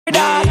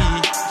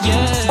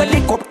Yeah. When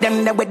they cup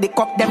them, they with the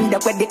cup them, they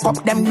with the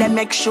cup them, they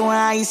make sure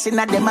I see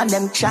na them and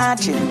them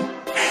charging.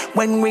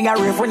 When we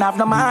arrive, we have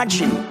no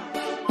margin.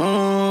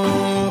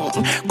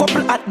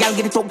 Couple hot gal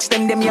get the thugs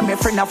them, yeah, my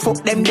friend I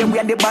fuck them, we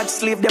are the bad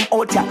slave them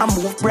out here and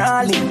move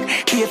brawling.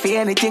 Pay for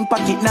anything,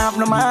 pocket now have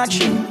no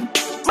margin.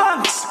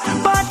 Banks,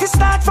 party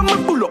start from a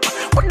pull up.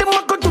 What them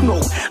a go to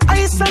know?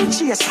 Ice and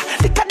chase,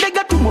 the cat they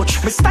got too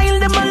much. Me style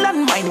them a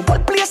landmine,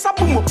 what place a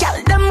boom up.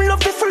 Gal them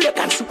love the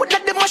fragrance, what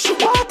that them a shoot.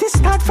 Party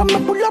start from a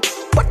pull up.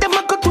 What them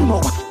a go to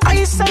know?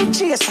 Ice and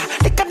chase,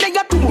 the cat they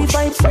got too much. The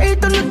vibes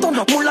right on the turn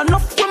up, mull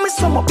enough when me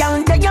sum up.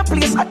 Gal they a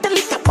place, I tell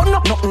it up on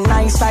up. Nothing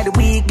nice by the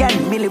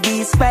weekend, Millie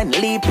we spend.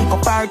 Leave pick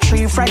up our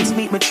 3 friends,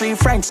 meet my 3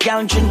 friends.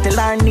 Gal drink till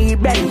our knee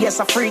bend. Yes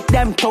I freak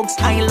them, thugs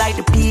I like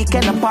the peak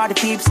and the party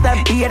peeps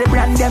them. Hear the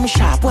brand them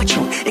sharp, watch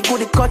you. It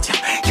could cut you,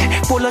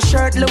 yeah. Polo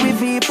shirt, Louis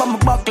V, from my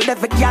buckle.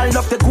 Every gal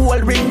love the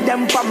gold ring,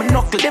 them from my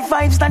knuckle. The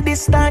vibes that they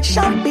start,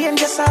 champagne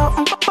just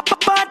out.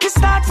 Party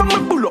start from my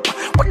pull up.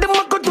 What them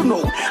a go to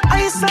know?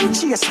 Ice and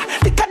chase,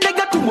 the cat they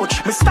got too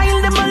much. Me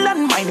style them a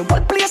landmine,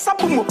 what place a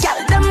boom up. Gal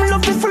them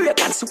love the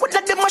fragrance, what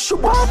that them a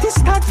shoot. Party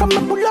start from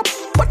my pull up.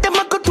 What them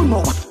a go to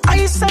know?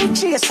 Ice and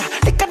chase,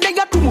 the cat they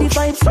got too much. The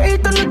vibes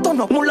right on the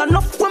turn up, mull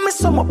enough when me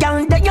sum up.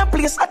 Gal they a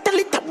place, I tell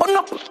it up on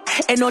up.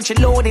 Energy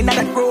loading at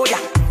that road, yeah.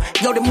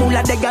 Yo, the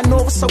moolah they got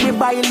no, so we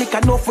buy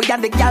liquor no for ya.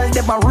 The gal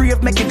them a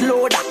rave, make it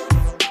loader.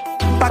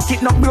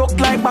 Pocket not broke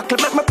like buckle,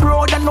 make me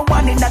proud. And no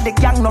one in the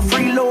gang no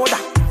freeloader.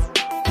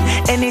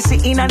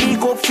 NEC in and he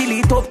go fill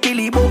it up till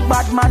he broke.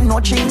 Bad man no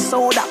drink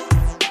soda.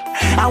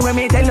 And when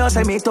me tell you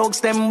say me talks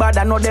them bad,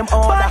 I know them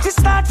order. Party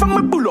start from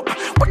me pull up.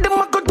 What them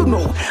a go to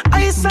know?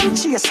 Ice and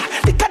chase,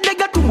 the cat they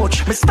got too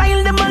much. Me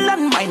style them a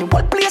landmine,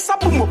 what place a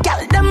boom up.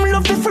 Gal them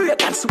love the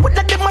fragrance, what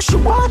that them a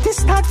shoot. Party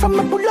start from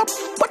me pull up.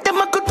 What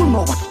them a go to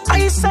know?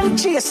 Ice and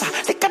chase,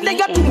 the cat they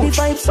got too much.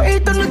 The vibes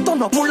right on the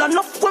turn up, mull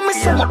enough when me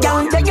sum up.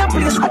 Gal they a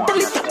place, I tell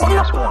it up on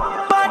up.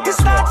 Party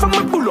start from me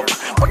pull up.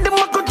 What them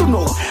a go to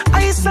know?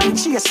 Ice and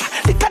chase,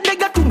 the cat they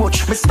got too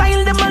much. Me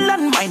style them a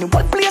landmine,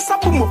 what place a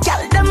boom up.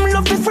 Gal them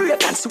love the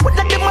fragrance, what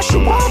that them a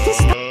shoot. Party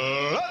start.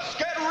 Let's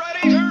get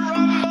ready to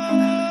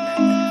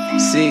rumble.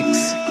 6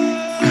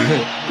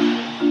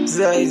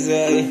 Zay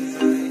Zay.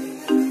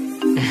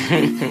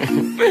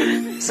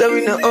 So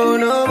we no owe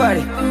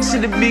nobody. See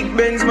the big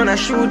Benz man I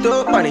shoot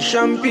up. On the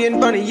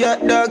champagne, on the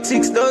yacht dog,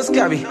 6 doors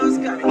cabby.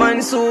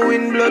 Man so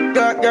in blood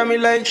dark, got me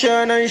like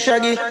Sean and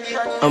Shaggy.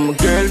 I'm a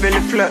girl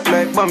belly flat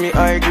like Bammy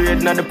high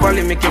grade. Now the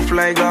poly make you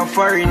fly go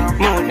foreign.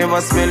 Mouth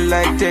never smell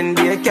like 10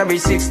 day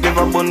cabbage. 6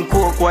 never bun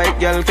coke, white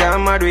girl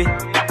can't mad we.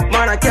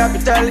 Man a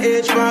capital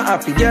H man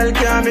happy. Girl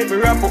can't make me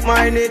wrap up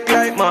my neck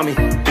like mommy.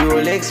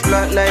 Rolex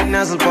flat like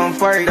nozzle pump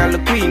fire. All the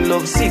queen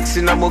love 6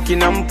 in a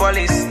Buckingham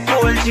Palace.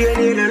 Whole chain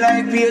in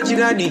like page in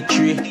a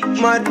dictionary.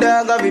 Mad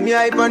dog having me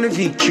hype on the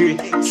victory.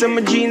 Some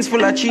jeans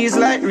full of cheese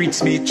like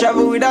Ritz Beach.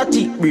 Travel with a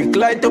thick brick,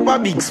 light up a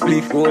big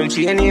spliff. Whole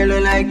chain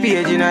yellow like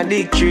page in a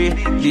dictionary.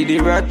 Did the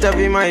rat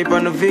having my hype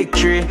on the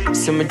victory.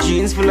 Some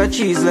jeans full of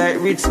cheese like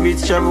Ritz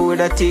Beach. Travel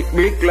with a thick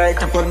brick, light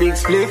up a big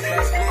spliff.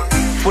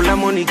 Full of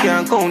money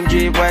can't count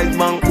J-Wise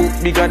bank book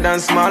bigger than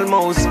small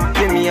mouse.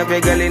 Give me a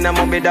girl in a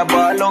bed a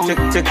ball out.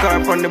 Check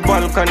her from the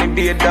balcony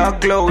be a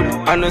dark cloud.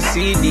 I no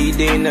CD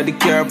they in the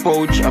car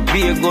pouch. I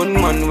be a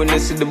gunman when I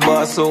see the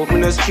boss out. Me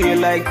no stray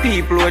like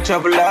people who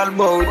travel all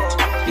about.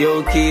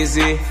 Yo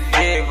Casey,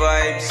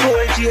 J-Vibes.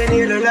 Whole chain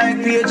yellow like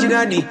page in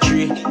a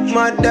dictionary.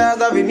 Mad dog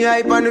having me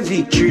hype on the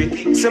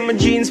victory. Some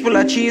jeans full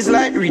of cheese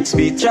like Ritz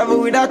Beach. Travel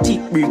with a thick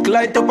brick,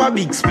 light up a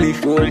big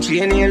spliff. Whole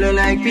chain yellow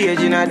like page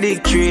in a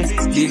dictionary.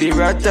 Did the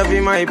rat have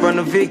him hype on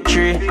the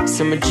victory.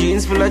 Some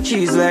jeans full of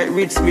cheese like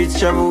Ritz Beach.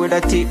 Travel with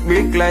a thick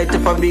brick, light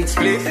up a big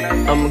spliff.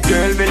 I'm a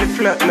girl belly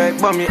flat like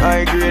Bammy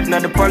high grade. Now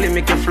the poly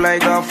make you fly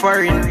go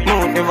foreign.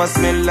 Mouth never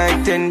smell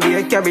like 10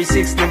 day cabbage.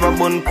 6 never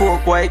bun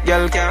coke, white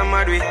girl can't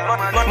mad we.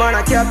 Man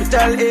a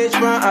capital H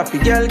man happy.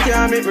 Girl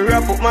can't make me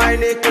wrap up my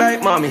neck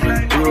like mommy.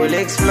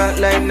 Rolex flat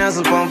like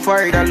nozzle pump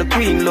fire. All the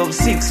queen love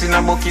 6 in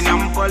a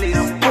Buckingham Palace.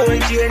 Whole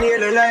chain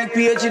yellow like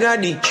page in a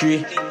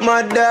dictionary.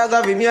 Mad dog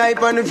having me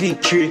hype on the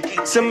victory.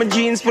 Some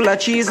jeans full of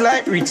cheese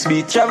like Ritz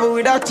Beach. Travel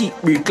with a thick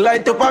brick,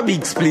 light up a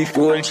big spliff.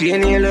 Whole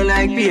chain yellow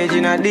like page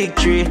in a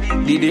dictionary.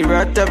 Did the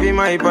rat have him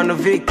hype on the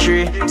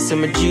victory.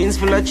 Some jeans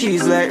full of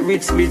cheese like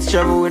Ritz Beach.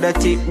 Travel with a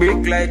thick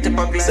brick, light up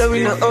a big spliff. So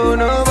we no owe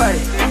nobody.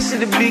 See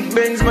the big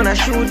Benz man I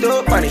shoot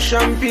up. On the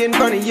champagne,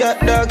 on the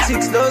yacht dog,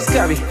 6 doors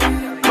cabby.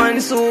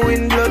 Man so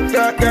in blood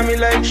dark, got me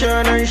like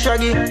Sean and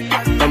Shaggy.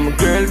 I'm a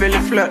girl belly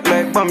flat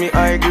like Bammy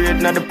high grade.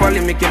 Now the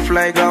poly make you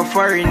fly go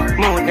foreign.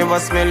 Mouth never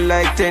smell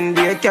like 10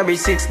 day cabbage.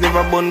 6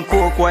 never bun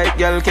coke, white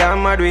girl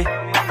can't mad we.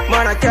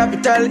 Man a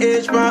capital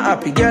H man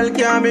happy. Girl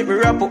can't make me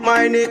wrap up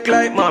my neck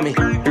like mommy.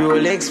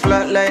 Rolex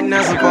flat like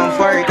nozzle pump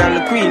fire. All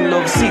the queen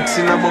love 6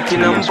 in a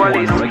Buckingham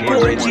Palace.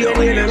 Whole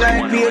chain yellow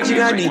like page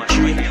in a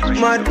dictionary.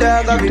 Mad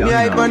dog having me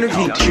hype on the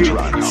victory.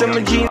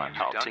 Some jeans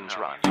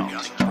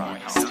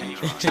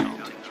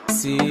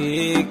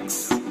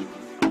 6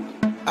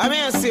 I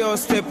mean I see how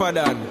stepper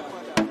done.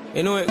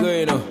 You know it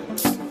going on.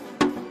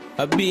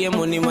 I be a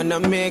money man I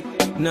make.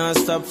 Now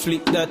stop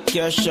flick that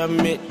cash and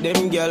make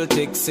them girl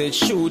take set.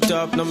 Shoot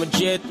up now my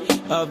jet.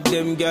 Have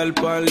them girl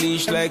pan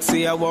leash like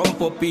say I want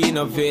puppy in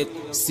a vet.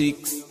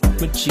 6.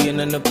 My chain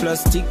and the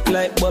plastic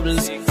like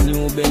bubbles.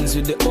 New Benz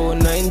with the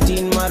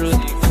 2019 model.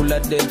 Full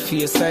of dead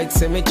face like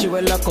cemetery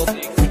well lock up.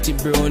 Pretty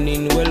brown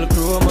in well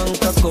chrome and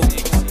cock up.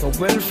 A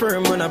well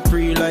firm and a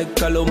pre like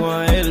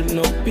Caloma help.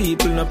 No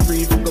people no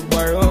pre for go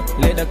borrow.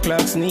 Leather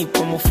clocks neat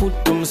for my foot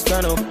come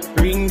stand up.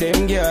 Ring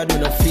them guard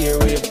with a fear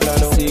way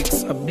plan up.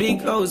 6. A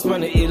big house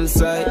on the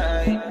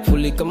hillside.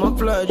 Fully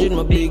camouflage with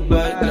my big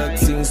bike. Like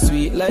sing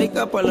sweet like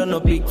Apollo no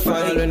big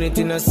fight.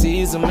 Anything I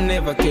see I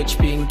never catch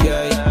pink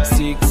eye.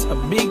 6. A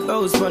big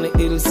house on the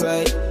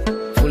hillside.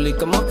 Fully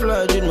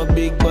camouflage with my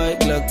big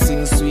bike. Like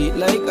sing sweet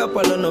like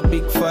Apollo no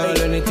big fight.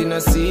 Anything I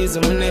see I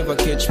never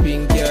catch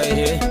pink eye.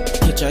 Yeah.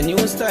 Catch a new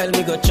style,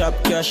 me go chop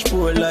cash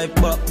poor like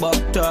back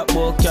top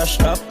about cash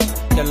up.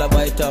 Girl a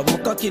bite up, my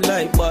cocky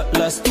like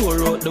Butler.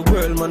 Store out the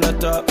world, man a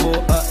talk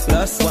about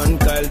Atlas. One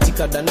Kyle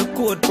thicker than a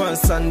coat pan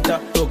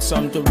Santa. Talk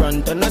some to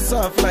rant and a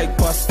soft like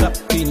pasta.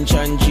 Pinch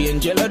and chain,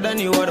 jello than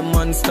you are the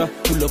monster.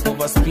 Pull up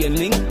over Spain,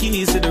 link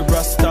keys to the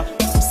Rasta.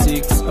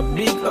 6, a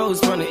big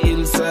house on the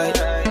hillside.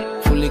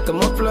 Fully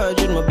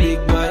camouflage with my big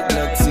bike.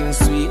 Like sing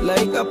sweet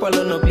like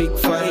Apollo no big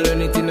fight.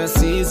 Anything I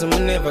see I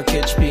never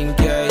catch pink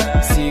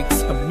eye.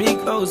 6, a big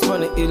house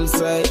on the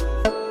hillside.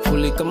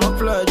 Fully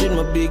camouflage with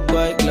my big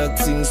bike. Like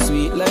sing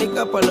sweet like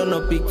Apollo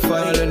no big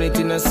fight.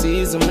 Anything I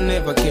see I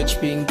never catch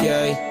pink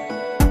eye.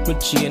 My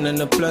chain and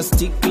the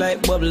plastic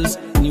like bubbles.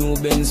 New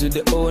Benz with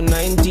the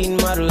 019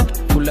 model.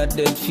 Full of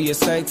dead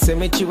face like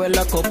cemetery well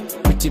lock up.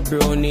 Pretty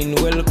brown in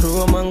well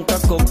chrome and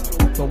cock up.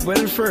 My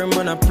well firm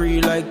and a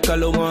pre like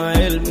Caloma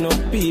help. No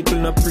people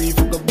no pre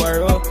for go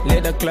borrow.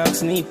 Leather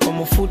clocks neat for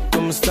my foot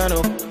come stand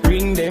up.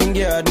 Ring them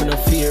guard with no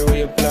fear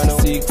way plan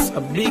up. 6,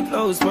 a big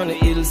house on the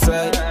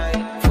hillside.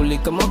 Fully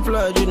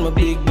camouflage with my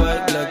big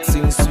bike. Like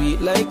sing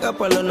sweet like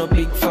Apollo no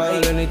big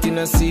fight. Anything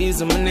I see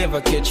I never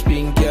catch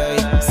pink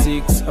eye.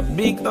 6, a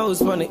big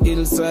house on the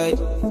hillside.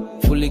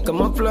 Fully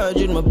camouflage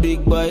with my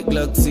big bike.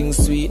 Like sing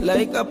sweet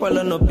like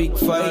Apollo no big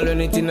fight.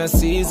 Anything I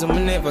see I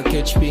never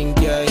catch pink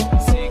eye. 6,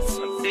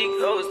 a big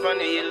house on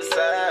the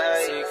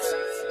hillside. 6,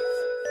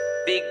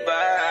 big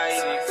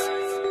bike.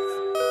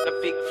 A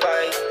big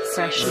fight.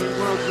 Fresh new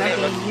world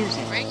reggae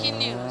music. Breaking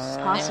news.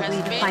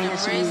 Possibly the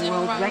finest new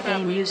world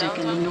reggae music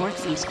in the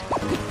Northeast.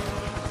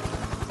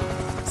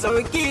 So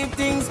we keep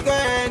things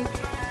current.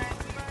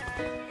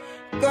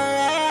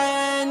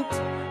 Current.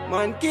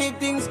 Man, keep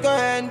things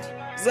current.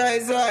 Zai.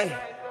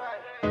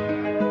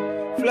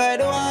 Fly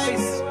the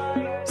wise.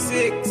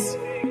 6.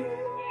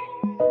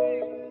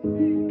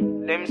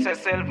 Them say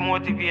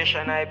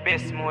self-motivation, I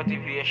best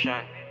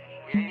motivation.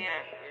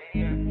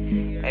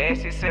 I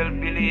see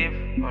self-belief,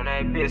 and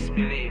I best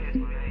believe.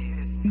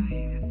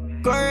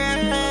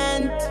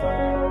 Current.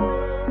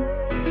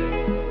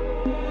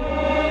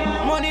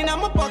 Money in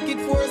my pocket,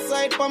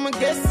 foresight for my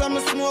guests. I'm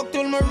a smoke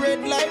till my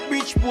red light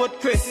Bridgeport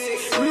Crest.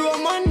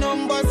 Roman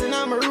numbers in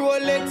my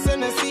Rolex,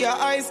 and I see a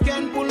eyes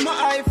can pull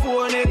my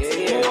iPhone X.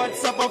 My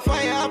WhatsApp a fire,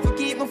 I have to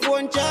keep my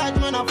phone charged.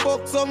 Man, I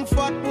fuck some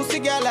fat pussy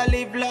girl, I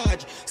live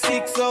large.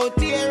 6 out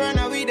here and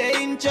I with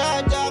the in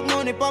charge. I have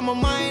money for my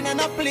mind and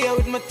I play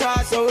with my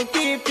thoughts. So we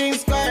keep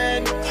things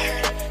current.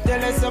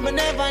 Tell us I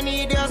never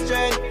need your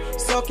strength.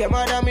 So your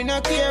mother, me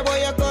no care about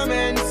your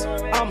comments.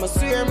 I'ma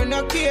swear me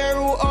no care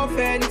who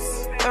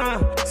offense.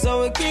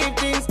 So we keep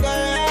things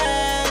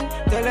current.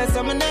 Tell us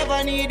I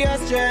never need your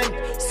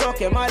strength. So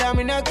your mother,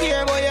 me no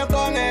care about your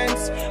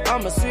comments.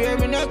 I'ma swear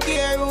me no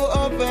care who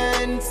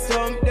offense.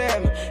 Some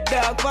them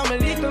dog for my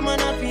little man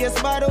a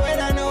face bad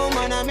weather now.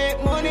 Man I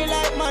make money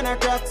like man a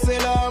crack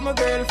seller. My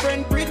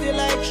girlfriend pretty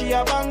like she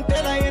a bank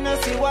teller. You know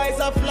see wise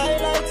a fly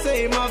like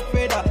same a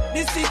feather.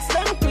 The 6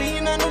 them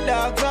clean and the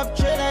dogs have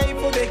cheddar. If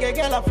you beg a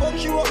girl a fuck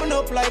she open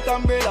up like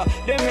umbrella.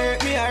 Them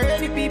hurt me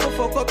already, people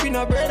fuck up in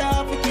a brother.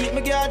 Have to keep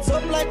my guards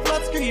up like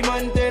flat screen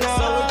antenna.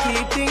 So we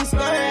keep things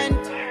current.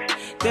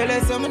 Tell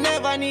us I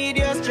never need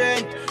your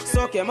strength.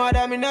 Suck your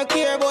mother, me no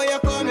care about your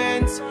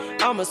comments.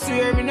 I'ma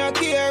swear me no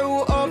care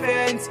who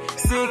offense.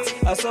 6,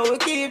 that's how we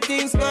keep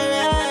things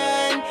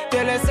current.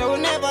 Tell us I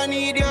never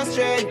need your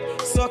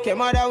strength. Suck your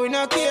mother, we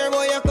no care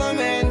about your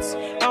comments.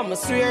 I'ma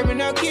swear me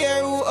no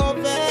care who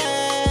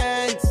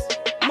offense.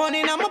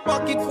 Money in my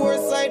pocket,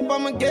 foresight for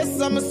my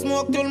guests. I'm a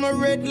smoke till my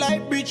red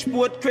light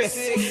Bridgeport Crest.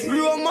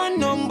 Roman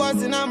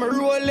numbers in my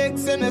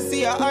Rolex, and I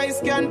see a eyes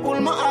can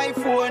pull my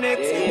iPhone X.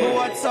 My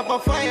WhatsApp a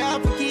fire, I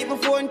have to keep my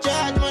phone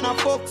charged. Man, I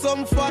fuck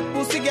some fat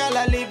pussy girl,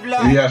 I live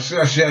life.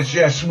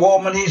 Yes.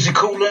 Warm and easy,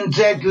 cool and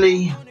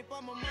deadly.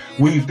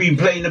 We've been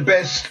playing the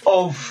best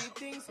of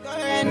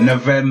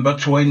November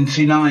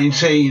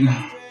 2019.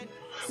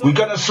 We're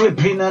gonna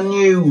slip in a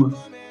new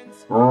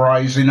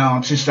rising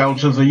artist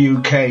out of the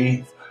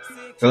UK.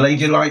 The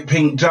lady like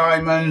Pink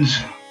Diamond,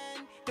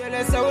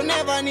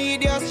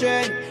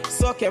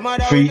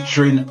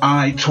 featuring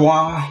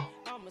I-TWAR.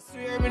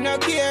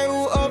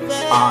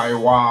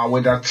 I-TWAR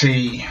with a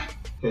T.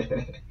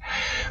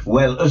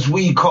 Well, as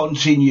we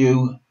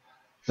continue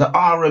the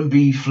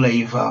R&B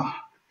flavour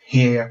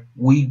Here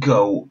we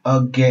go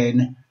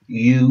again,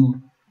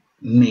 you,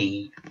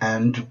 me,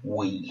 and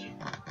we.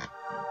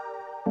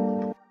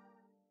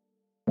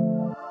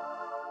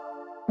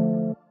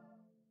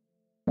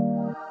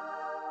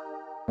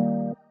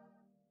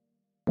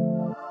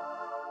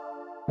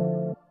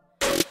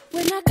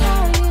 When I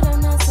call you,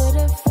 don't answer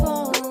the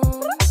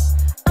phone.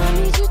 I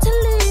need you to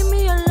leave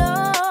me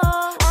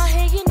alone. I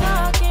hear you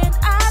knocking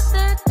at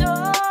the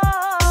door.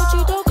 But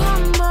you don't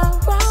come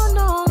around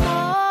no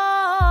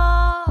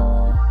more.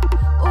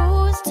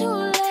 Ooh, it's too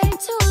late,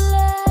 too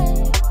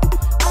late.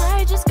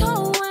 I just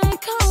can't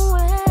wait, can't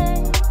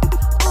wait.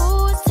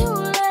 Ooh, it's too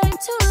late,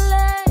 too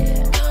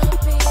late. Can't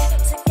be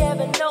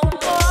together no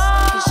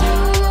more. 'Cause you,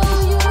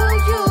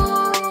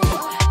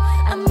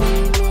 and me.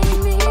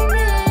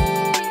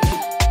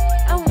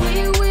 And we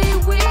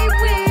can't be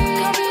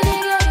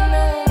together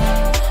no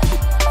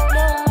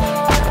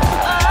more.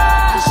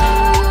 'Cause you.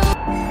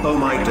 Oh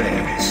my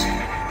days.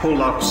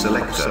 Pull up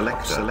selector.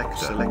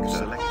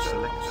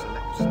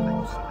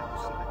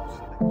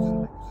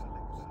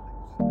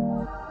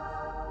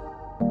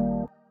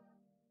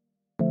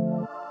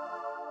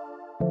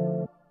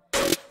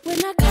 When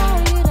I call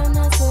you, don't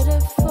answer the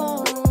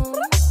phone.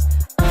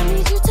 I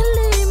need you to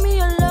leave me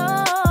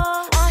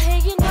alone. I hear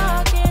you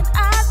knocking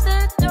at the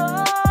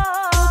door.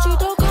 But you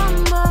don't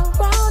come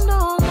around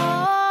no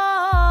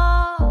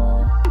more.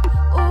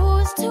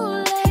 Ooh, it's too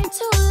late,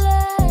 too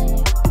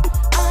late.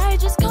 I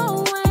just can't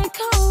wait,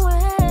 can't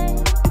wait.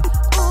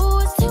 Ooh,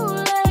 it's too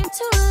late,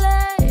 too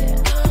late.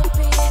 Can't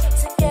be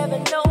together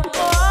no more.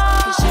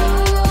 'Cause you,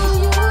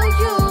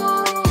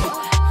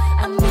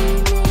 and me.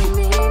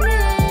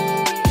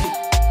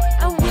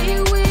 And we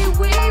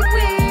can't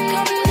be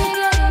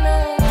together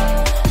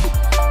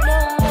no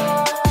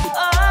more.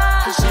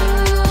 'Cause you,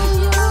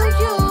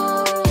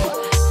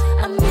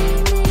 and me.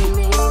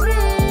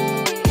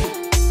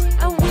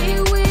 And we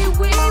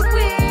can't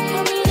be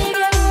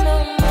together no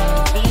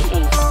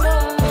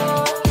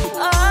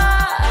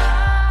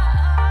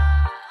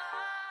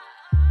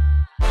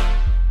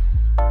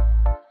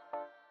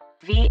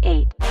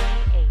V8.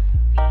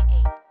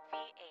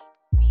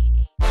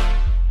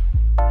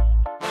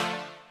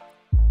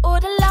 All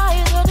the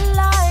lies,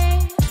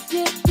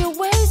 you're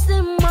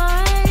wasting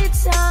my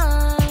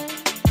time.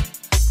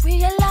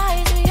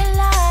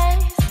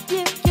 Realize,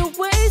 you're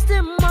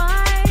wasting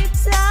my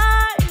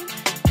time.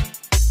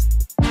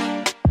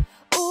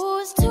 Ooh,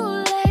 it's too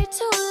late,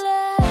 too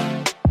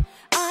late.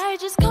 I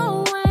just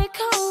can't wait,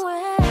 can't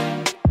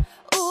wait.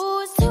 Ooh,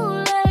 it's too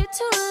late,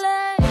 too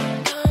late.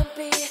 Can't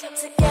be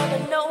together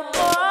no more.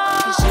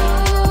 'Cause you,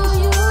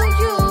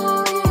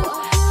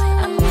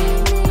 and me.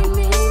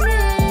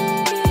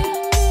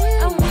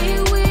 And we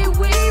can't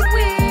be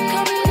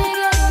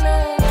together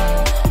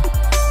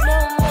no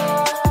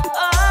more.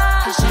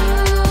 'Cause you,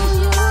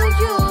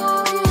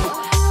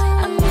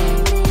 and me.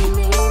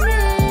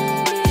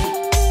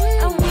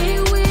 And we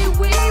can't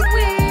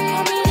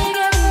be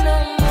together no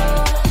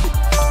more.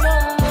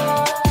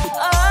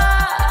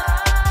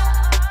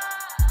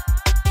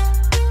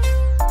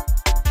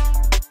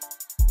 Cause you,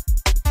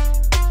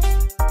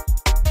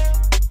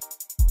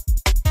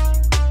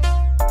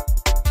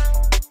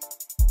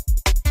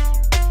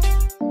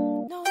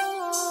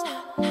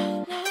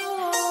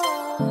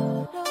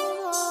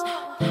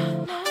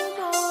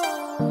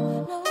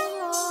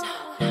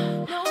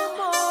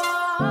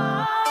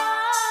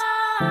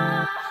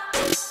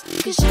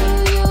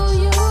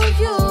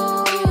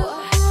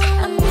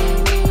 and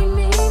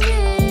me.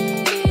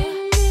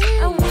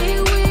 And we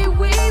can't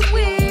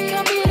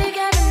be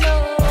together no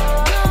more.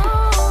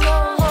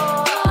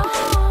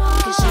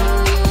 'Cause you,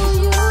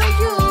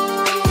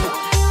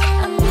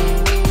 and me.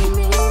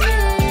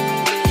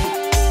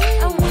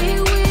 And we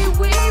can't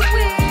be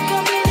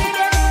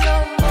together no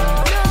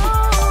more.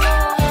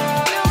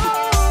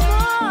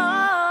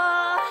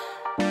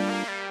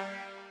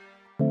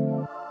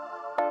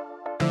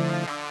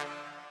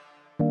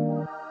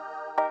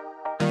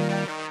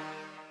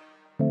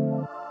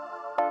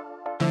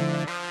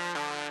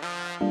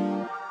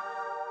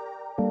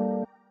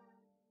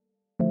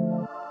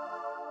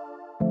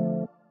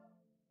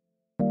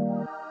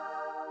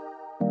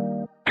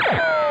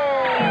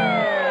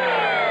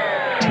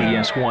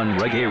 TS1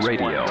 Reggae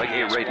Radio.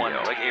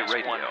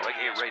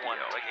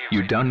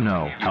 You don't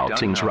know how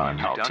things run.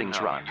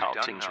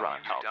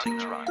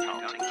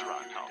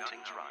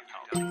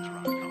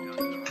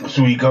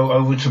 So we go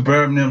over to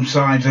Birmingham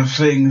side of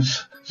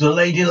things. The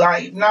Lady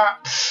Like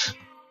Nuts.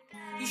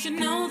 You should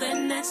know that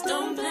Nets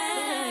don't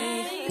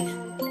play.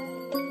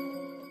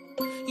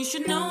 You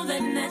should know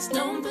that Nets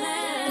don't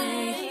play.